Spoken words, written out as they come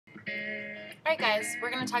Alright guys, we're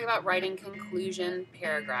going to talk about writing conclusion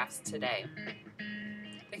paragraphs today.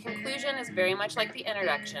 The conclusion is very much like the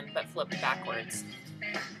introduction, but flipped backwards.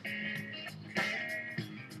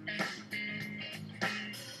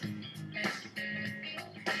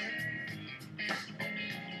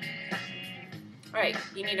 Alright,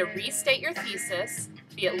 you need to restate your thesis,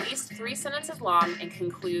 be at least 3 sentences long, and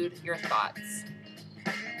conclude your thoughts.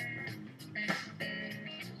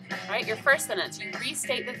 Alright, your first sentence, you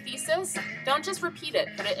restate the thesis. Don't just repeat it,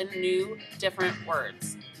 put it in new, different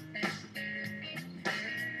words.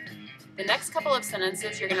 The next couple of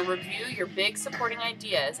sentences, you're going to review your big supporting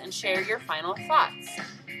ideas and share your final thoughts.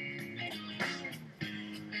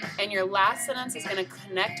 And your last sentence is going to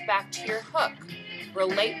connect back to your hook,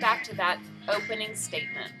 relate back to that opening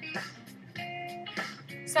statement.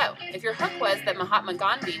 So, if your hook was that Mahatma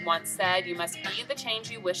Gandhi once said, "You must be the change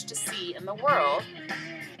you wish to see in the world,"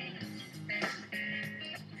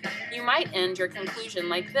 you might end your conclusion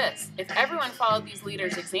like this: if everyone followed these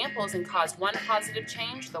leaders' examples and caused one positive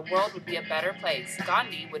change, the world would be a better place.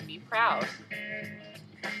 Gandhi would be proud.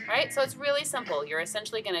 Alright, so it's really simple. You're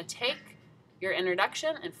essentially going to take your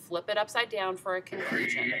introduction and flip it upside down for a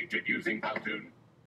conclusion. Created using Powtoon.